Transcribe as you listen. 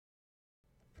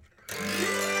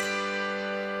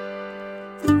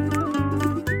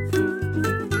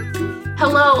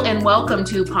Hello and welcome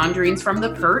to Ponderings from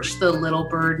the Perch, the Little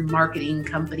Bird Marketing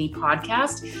Company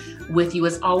podcast. With you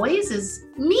as always is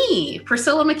me,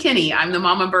 Priscilla McKinney. I'm the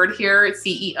Mama Bird here,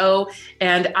 CEO,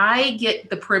 and I get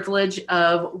the privilege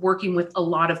of working with a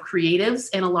lot of creatives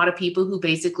and a lot of people who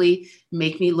basically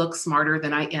make me look smarter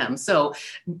than I am. So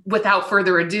without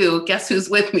further ado, guess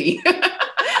who's with me?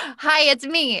 Hi, it's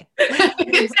me.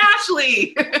 It's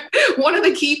Ashley, one of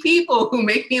the key people who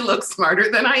make me look smarter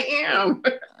than I am.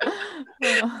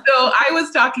 So I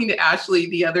was talking to Ashley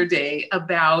the other day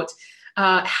about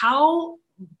how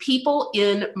people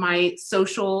in my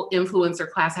social influencer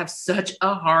class have such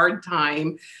a hard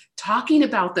time talking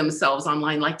about themselves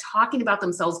online, like talking about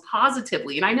themselves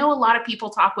positively. And I know a lot of people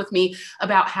talk with me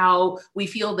about how we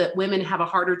feel that women have a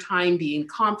harder time being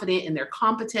confident in their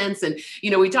competence. And,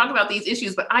 we talk about these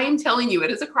issues, but I am telling you,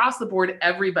 it is across the board,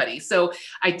 everybody. So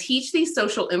I teach these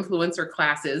social influencer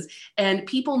classes and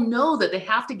people know that they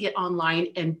have to get online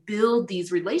and build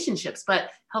these relationships. But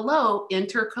hello,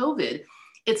 enter COVID.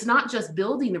 It's not just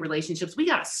building the relationships. We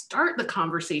got to start the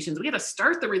conversations. We got to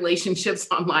start the relationships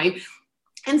online.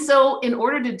 And so in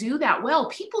order to do that well,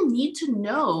 people need to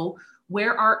know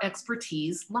where our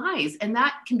expertise lies. And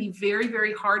that can be very,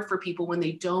 very hard for people when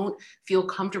they don't feel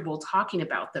comfortable talking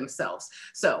about themselves.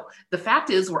 So the fact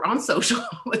is we're on social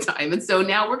all the time. And so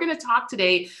now we're going to talk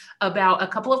today about a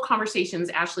couple of conversations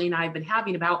Ashley and I have been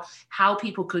having about how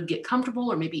people could get comfortable,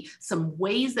 or maybe some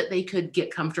ways that they could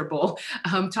get comfortable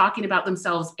talking about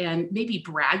themselves and maybe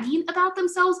bragging about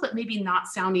themselves, but maybe not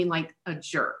sounding like a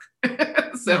jerk.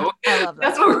 So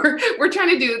that's what we're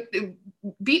trying to do.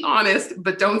 Be honest,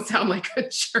 but don't sound like a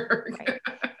jerk. Right.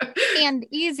 And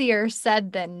easier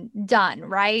said than done,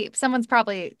 right? Someone's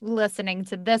probably listening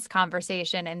to this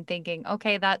conversation and thinking,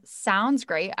 okay, that sounds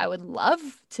great. I would love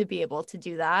to be able to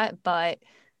do that, but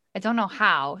I don't know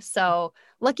how. So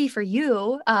lucky for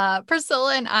you,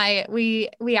 Priscilla and I, we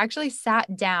actually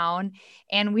sat down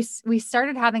and we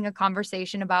started having a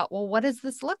conversation about, well, what does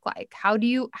this look like? How do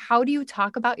you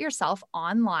talk about yourself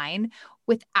online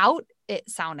without it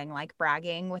sounding like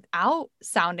bragging, without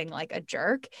sounding like a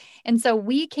jerk? And so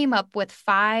we came up with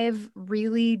 5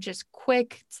 really just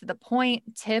quick to the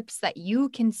point tips that you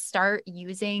can start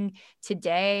using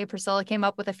today. Priscilla came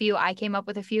up with a few, I came up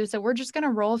with a few. So we're just going to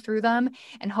roll through them.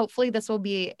 And hopefully this will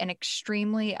be an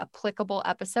extremely applicable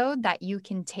episode that you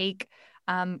can take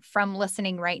from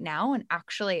listening right now and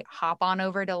actually hop on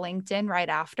over to LinkedIn right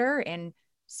after and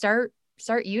start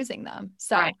using them.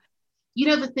 So. Right.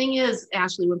 The thing is,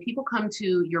 Ashley, when people come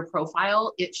to your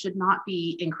profile, it should not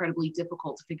be incredibly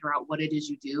difficult to figure out what it is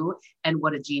you do and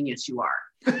what a genius you are.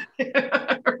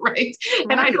 Right?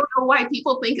 And I don't know why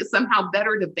people think it's somehow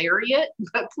better to bury it,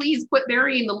 but please quit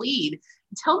burying the lead.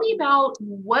 Tell me about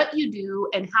what you do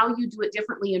and how you do it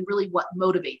differently and really what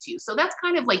motivates you. So that's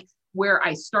kind of like where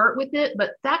I start with it.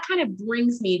 But that kind of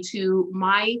brings me to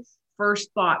my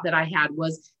first thought that I had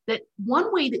was that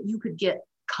one way that you could get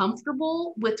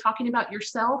comfortable with talking about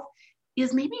yourself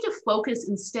is maybe to focus,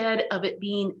 instead of it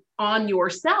being on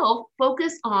yourself,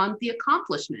 focus on the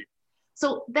accomplishment.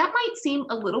 So that might seem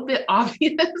a little bit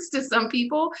obvious to some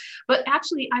people, but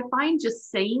actually I find just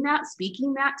saying that,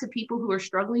 speaking that to people who are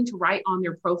struggling to write on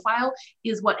their profile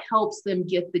is what helps them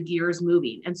get the gears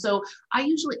moving. And so I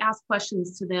usually ask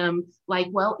questions to them like,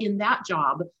 well, in that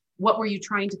job, what were you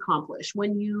trying to accomplish?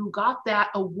 When you got that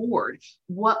award,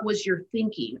 what was your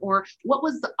thinking? Or what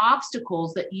was the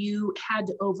obstacles that you had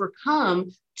to overcome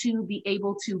to be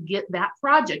able to get that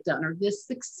project done, or this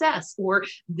success, or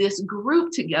this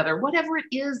group together? Whatever it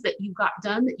is that you got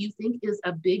done that you think is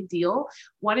a big deal,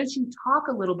 why don't you talk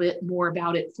a little bit more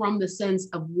about it from the sense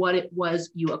of what it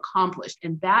was you accomplished?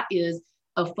 And that is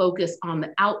a focus on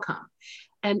the outcome.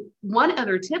 And one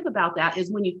other tip about that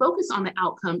is when you focus on the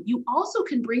outcome, you also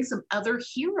can bring some other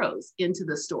heroes into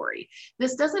the story.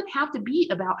 This doesn't have to be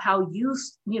about how you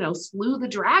slew the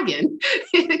dragon.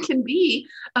 It can be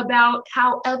about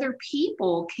how other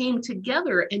people came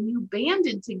together and you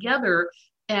banded together,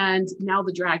 and now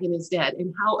the dragon is dead.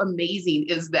 And how amazing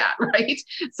is that, right?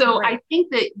 So right. I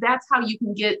think that that's how you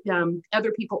can get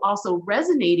other people also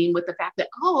resonating with the fact that,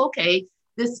 oh, okay,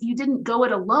 you didn't go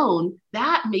it alone.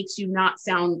 That makes you not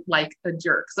sound like a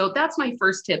jerk. So that's my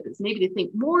first tip, is maybe to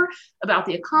think more about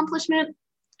the accomplishment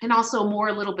and also more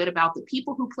a little bit about the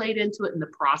people who played into it in the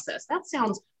process. That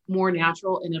sounds more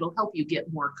natural and it'll help you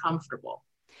get more comfortable.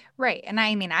 Right. And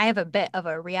I mean, I have a bit of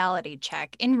a reality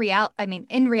check. In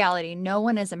reality, no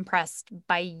one is impressed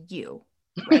by you,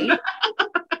 right?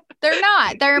 They're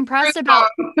not. They're impressed about,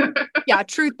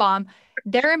 truth bomb.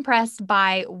 They're impressed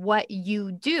by what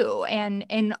you do. And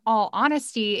in all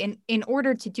honesty, in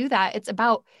order to do that, it's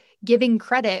about giving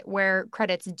credit where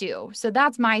credit's due. So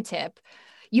that's my tip.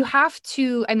 You have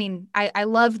to, I mean, I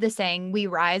love the saying, we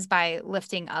rise by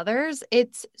lifting others.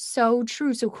 It's so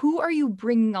true. So who are you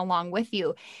bringing along with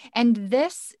you? And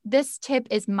this tip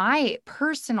is my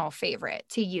personal favorite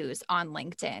to use on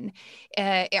LinkedIn.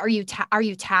 Are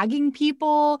you tagging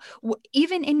people?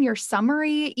 Even in your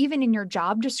summary, even in your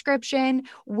job description,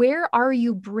 where are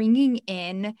you bringing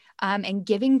in and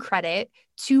giving credit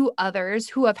to others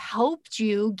who have helped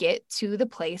you get to the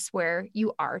place where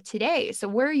you are today? So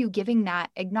where are you giving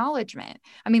that acknowledgement?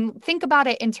 I mean, think about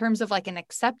it in terms of like an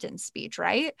acceptance speech,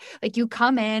 right? Like you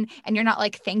come in and you're not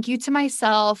like, thank you to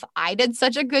myself. I did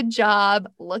such a good job.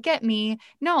 Look at me.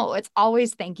 No, it's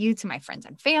always thank you to my friends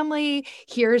and family.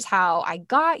 Here's how I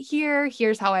got here.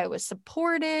 Here's how I was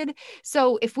supported.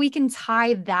 So if we can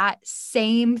tie that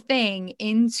same thing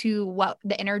into what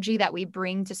the energy that we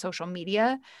bring to social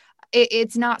media,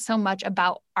 it's not so much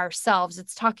about ourselves.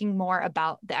 It's talking more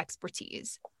about the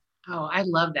expertise. Oh, I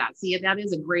love that. See, that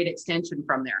is a great extension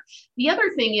from there. The other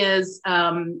thing is,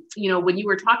 when you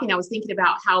were talking, I was thinking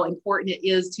about how important it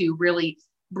is to really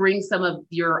bring some of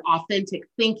your authentic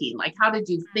thinking. Like, how did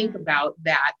you think about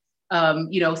that?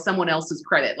 Someone else's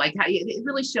credit, like how it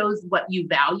really shows what you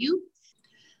value.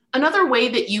 Another way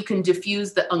that you can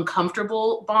diffuse the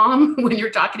uncomfortable bomb when you're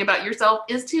talking about yourself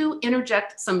is to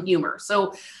interject some humor.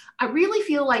 So I really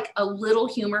feel like a little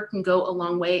humor can go a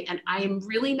long way. And I am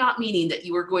really not meaning that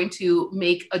you are going to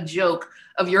make a joke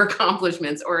of your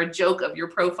accomplishments or a joke of your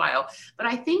profile. But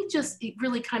I think just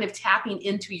really kind of tapping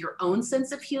into your own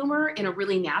sense of humor in a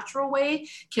really natural way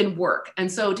can work. And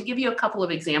so to give you a couple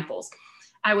of examples,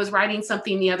 I was writing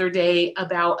something the other day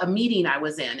about a meeting I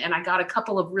was in, and I got a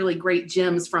couple of really great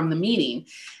gems from the meeting.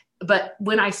 But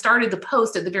when I started the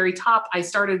post at the very top, I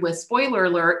started with, spoiler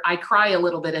alert, I cry a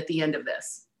little bit at the end of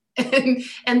this.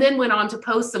 And then went on to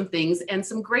post some things and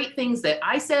some great things that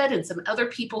I said and some other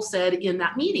people said in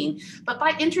that meeting. But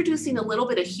by introducing a little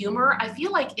bit of humor, I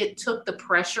feel like it took the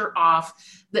pressure off.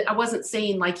 That I wasn't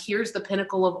saying like, here's the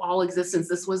pinnacle of all existence.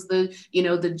 This was the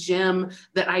gem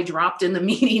that I dropped in the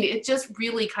meeting. It just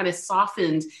really kind of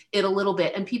softened it a little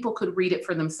bit and people could read it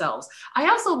for themselves. I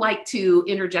also like to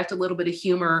interject a little bit of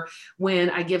humor when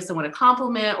I give someone a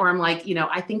compliment, or I'm like,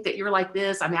 I think that you're like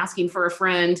this, I'm asking for a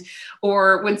friend.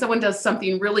 Or when someone does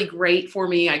something really great for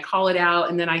me, I call it out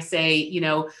and then I say,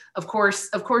 of course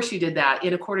you did that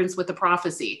in accordance with the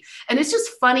prophecy. And it's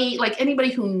just funny. Like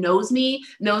anybody who knows me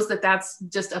knows that that's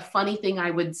just a funny thing I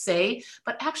would say.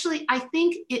 But actually, I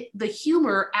think the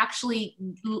humor actually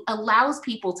allows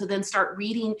people to then start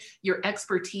reading your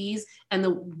expertise and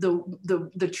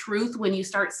the truth when you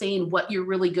start saying what you're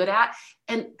really good at.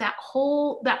 And that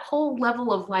whole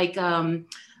level of like,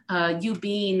 you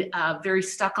being very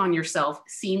stuck on yourself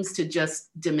seems to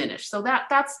just diminish. So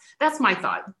that's my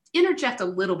thought. Interject a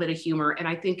little bit of humor, and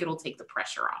I think it'll take the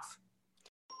pressure off.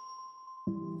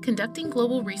 Conducting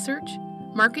global research,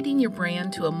 marketing your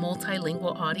brand to a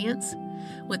multilingual audience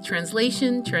with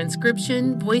translation,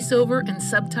 transcription, voiceover, and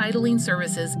subtitling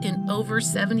services in over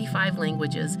 75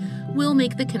 languages will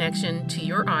make the connection to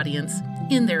your audience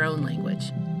in their own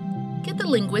language. Get the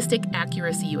linguistic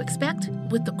accuracy you expect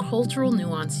with the cultural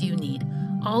nuance you need,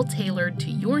 all tailored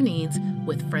to your needs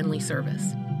with friendly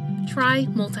service. Try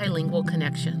Multilingual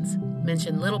Connections.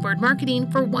 Mention Little Bird Marketing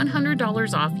for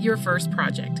 $100 off your first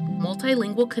project.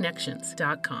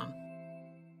 Multilingualconnections.com.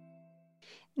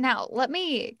 Now, let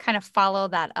me kind of follow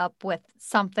that up with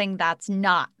something that's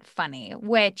not funny,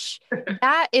 which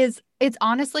it's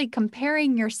honestly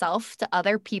comparing yourself to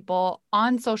other people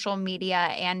on social media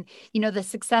and, the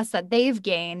success that they've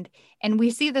gained. And we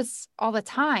see this all the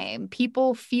time.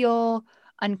 People feel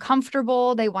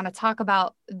uncomfortable. They want to talk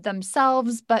about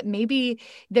themselves, but maybe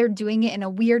they're doing it in a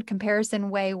weird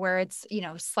comparison way where it's,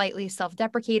 slightly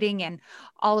self-deprecating. And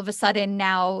all of a sudden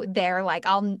now they're like,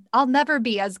 I'll never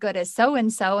be as good as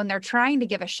so-and-so. And they're trying to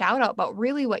give a shout out, but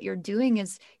really what you're doing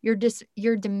is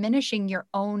you're diminishing your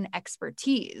own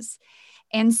expertise.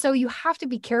 And so you have to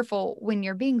be careful when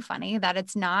you're being funny that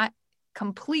it's not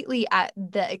completely at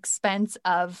the expense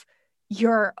of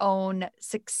your own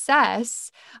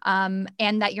success, and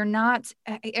that you're not,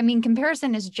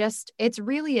 comparison is it's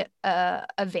really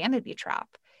a vanity trap,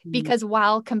 because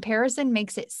while comparison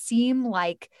makes it seem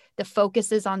like the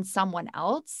focus is on someone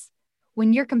else,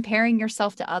 when you're comparing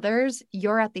yourself to others,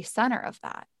 you're at the center of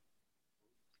that.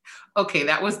 Okay,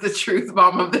 that was the truth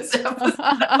bomb of this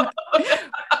episode.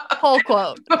 Whole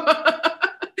quote.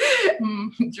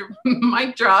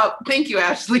 Mic drop. Thank you,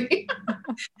 Ashley.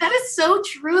 That is so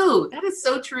true. That is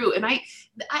so true. And I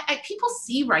people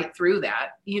see right through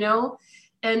that,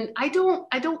 and I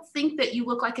don't think that you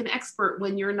look like an expert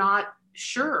when you're not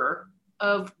sure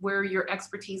of where your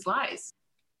expertise lies.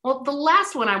 Well, the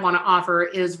last one I want to offer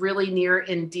is really near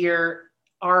and dear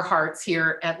our hearts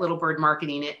here at Little Bird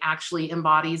Marketing. It actually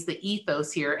embodies the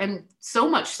ethos here, and so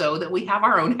much so that we have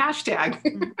our own hashtag.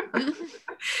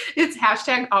 It's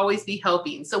hashtag always be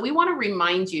helping. So we want to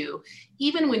remind you,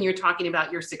 even when you're talking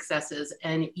about your successes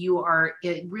and you are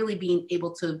really being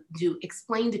able to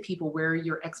explain to people where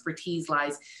your expertise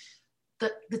lies,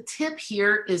 the tip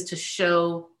here is to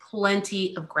show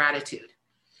plenty of gratitude.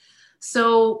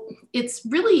 So it's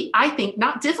really, I think,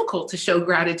 not difficult to show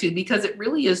gratitude because it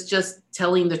really is just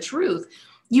telling the truth.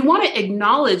 You want to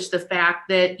acknowledge the fact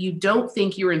that you don't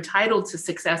think you're entitled to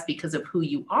success because of who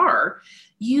you are.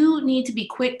 You need to be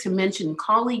quick to mention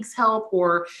colleagues' help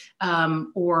or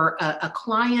a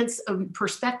client's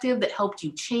perspective that helped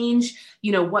you change,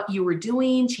 what you were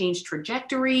doing, change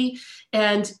trajectory.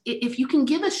 And if you can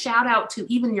give a shout out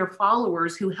to even your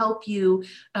followers who help you,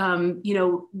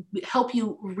 help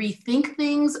you rethink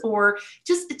things, or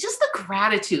just the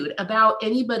gratitude about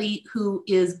anybody who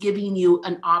is giving you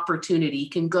an opportunity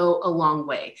can go a long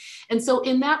way. And so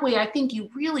in that way, I think you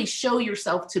really show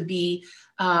yourself to be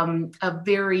a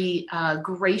very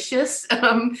gracious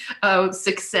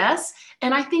success.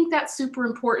 And I think that's super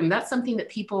important. That's something that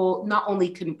people not only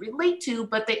can relate to,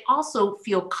 but they also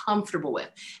feel comfortable with.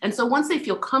 And so once they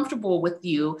feel comfortable with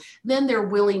you, then they're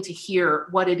willing to hear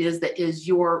what it is that is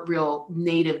your real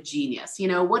native genius.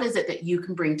 What is it that you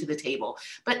can bring to the table?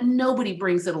 But nobody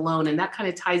brings it alone. And that kind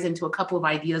of ties into a couple of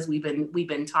ideas we've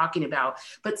been talking about.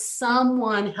 But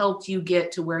someone helped you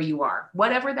get to where you are.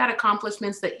 Whatever that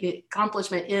accomplishment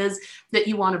is that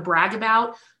you want to brag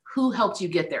about, who helped you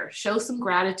get there? Show some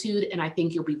gratitude, and I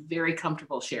think you'll be very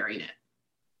comfortable sharing it.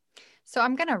 So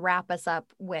I'm going to wrap us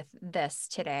up with this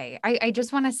today. I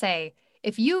just want to say,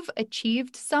 if you've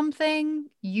achieved something,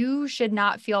 you should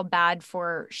not feel bad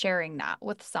for sharing that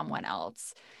with someone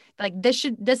else. Like this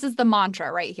is the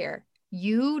mantra right here.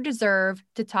 You deserve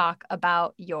to talk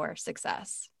about your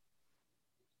success.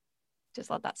 Just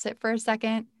let that sit for a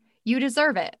second. You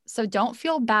deserve it. So don't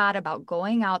feel bad about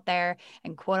going out there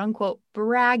and quote unquote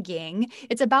bragging.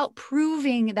 It's about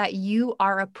proving that you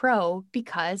are a pro,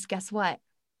 because guess what?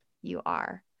 You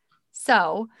are.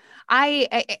 So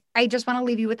I just want to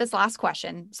leave you with this last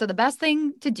question. So the best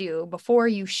thing to do before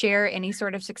you share any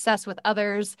sort of success with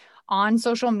others on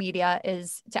social media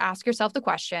is to ask yourself the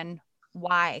question,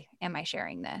 why am I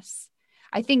sharing this?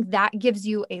 I think that gives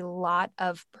you a lot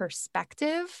of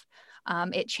perspective.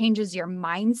 It changes your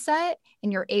mindset,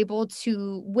 and you're able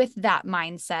to, with that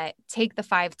mindset, take the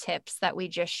 5 tips that we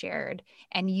just shared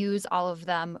and use all of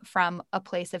them from a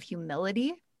place of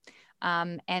humility.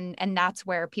 And that's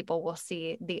where people will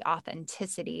see the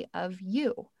authenticity of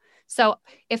you. So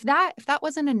if that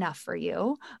wasn't enough for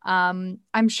you,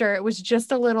 I'm sure it was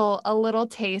just a little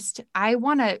taste. I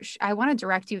want to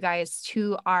direct you guys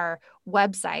to our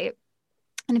website.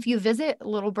 And if you visit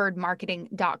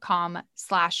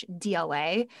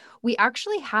littlebirdmarketing.com/DLA, we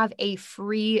actually have a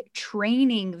free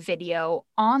training video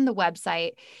on the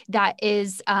website that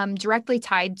is directly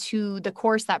tied to the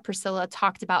course that Priscilla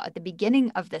talked about at the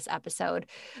beginning of this episode.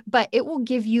 But it will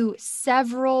give you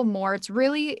several more.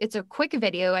 It's a quick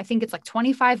video. I think it's like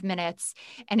 25 minutes.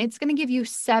 And it's going to give you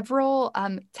several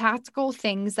tactical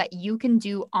things that you can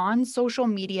do on social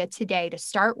media today to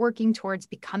start working towards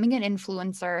becoming an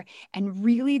influencer and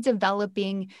really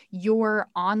developing your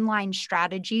online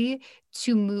strategy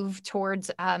to move towards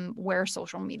where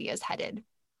social media is headed.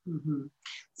 Mm-hmm.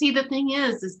 See, the thing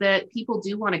is that people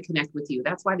do want to connect with you.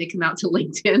 That's why they come out to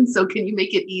LinkedIn. So can you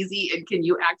make it easy, and can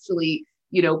you actually,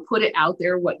 put it out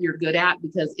there what you're good at?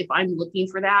 Because if I'm looking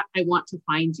for that, I want to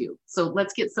find you. So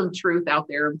let's get some truth out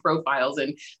there in profiles.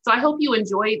 And so I hope you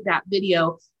enjoyed that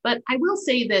video. But I will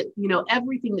say that,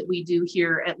 everything that we do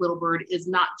here at Little Bird is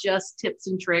not just tips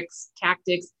and tricks,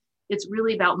 tactics. It's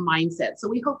really about mindset. So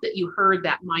we hope that you heard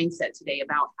that mindset today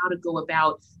about how to go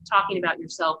about talking about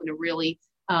yourself in a really,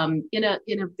 in a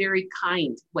very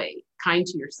kind way, kind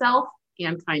to yourself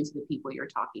and kind to the people you're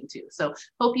talking to. So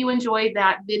hope you enjoyed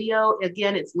that video.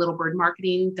 Again, it's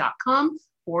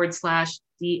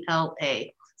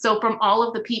littlebirdmarketing.com/DLA. So from all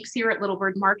of the peeps here at Little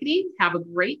Bird Marketing, have a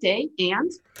great day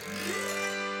and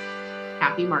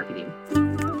happy marketing.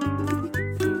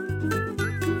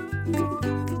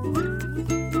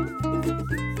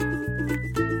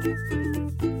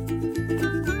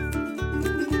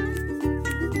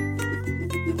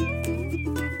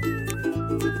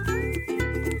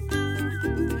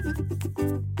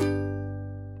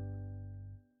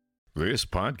 This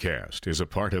podcast is a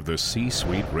part of the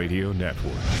C-Suite Radio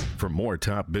Network. For more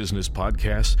top business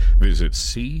podcasts, visit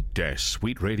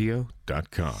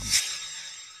c-suiteradio.com.